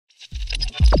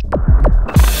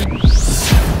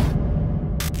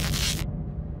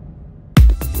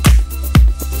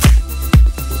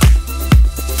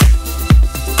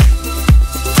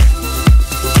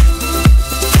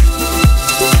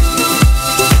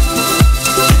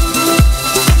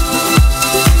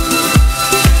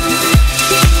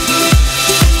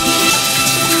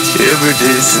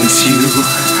day since you,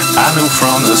 I knew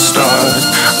from the start,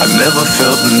 I never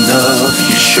felt enough.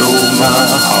 You showed my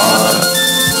heart.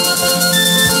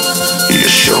 You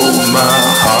showed my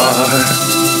heart.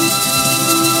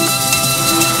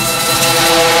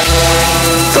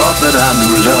 Thought that I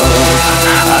knew love,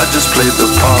 I just played the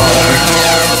part.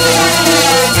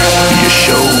 You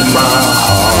showed my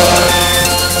heart.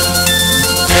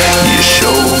 You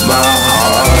showed my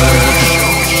heart.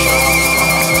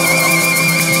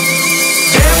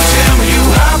 Every time you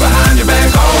hide behind your back,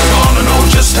 always wanna know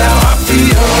just how I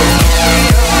feel.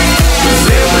 'Cause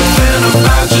everything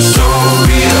about you so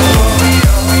real.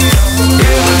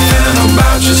 Everything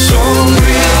about you so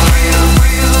real.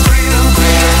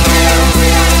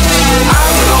 I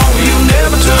belong with you,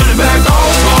 never turning back,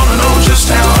 always wanna know just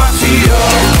how I feel.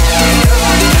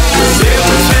 'Cause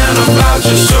everything about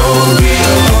you so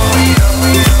real.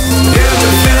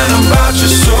 Everything about you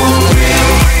so real.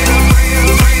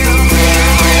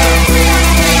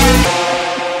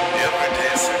 Every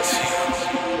day since you,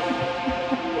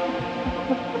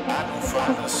 I knew from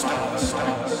the start,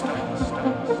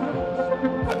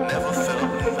 I never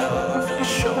felt love. You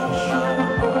showed my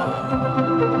heart.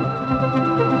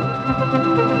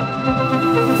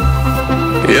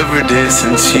 Every day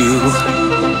since you,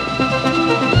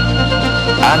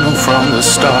 I knew from the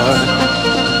start,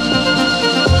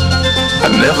 I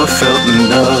never felt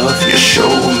enough. You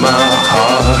showed my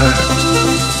heart.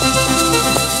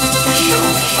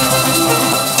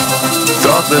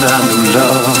 Thought that I knew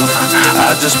love, I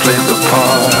just played the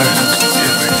part.